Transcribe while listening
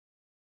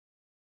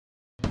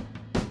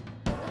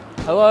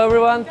Hello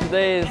everyone,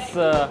 today is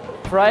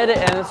Friday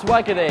and it's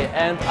Wacky Day,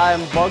 and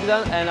I'm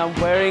Bogdan and I'm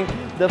wearing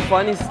the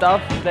funny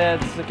stuff that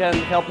can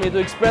help me to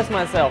express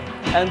myself.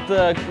 And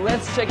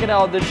let's check it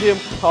out, the gym,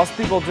 how's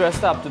people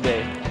dressed up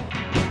today.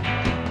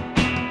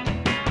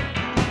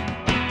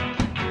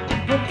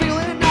 I'm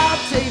feeling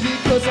outdated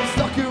because I'm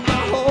stuck in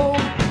my home.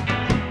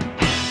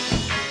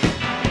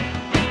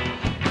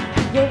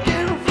 I'm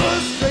getting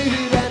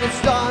frustrated and it's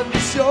starting to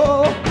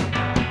show.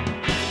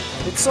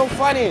 It's so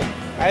funny.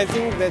 I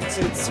think that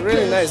it's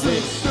really nice day.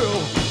 I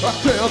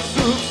can't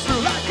sit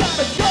still, I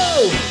gotta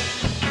go.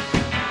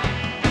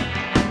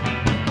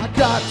 I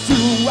got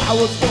 2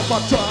 hours for my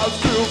trials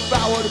to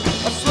devoured.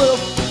 I slip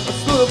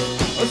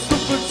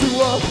into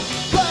a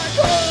black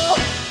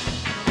hole.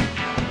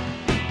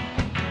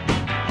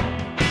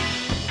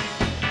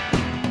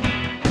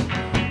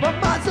 My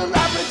mind's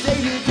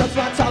elaborated cause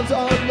my time's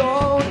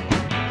alone.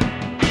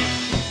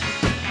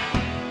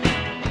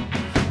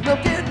 I'm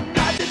getting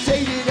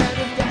agitated and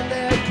it's got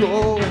that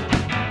go.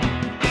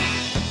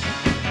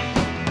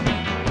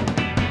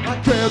 I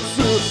can't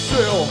sit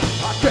still,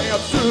 I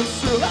can't sit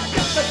still, I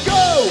gotta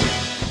go.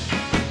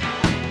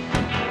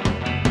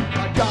 I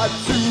got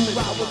 2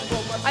 hours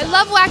for my I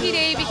love Wacky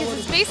Day because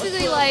it's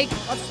basically like,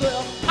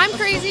 I'm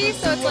crazy,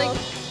 so it's like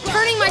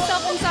turning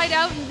myself inside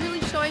out and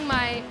really showing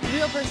my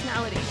real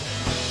personality.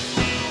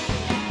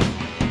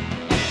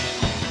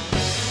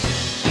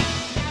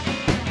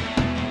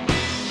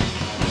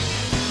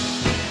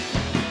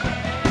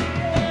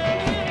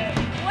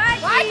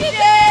 Wacky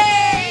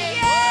Day!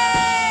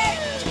 Yay!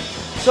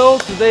 So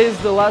today is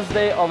the last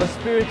day of a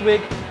Spirit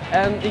Week,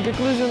 and in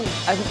conclusion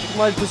I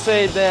want to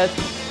say that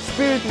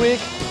Spirit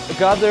Week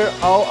gather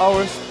all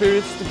our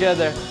spirits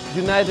together,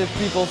 united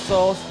people's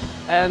souls,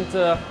 and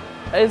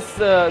it's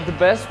the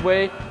best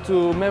way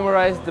to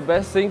memorize the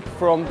best thing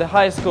from the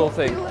high school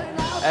thing.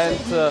 And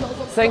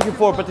thank you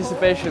for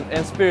participation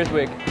in Spirit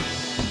Week.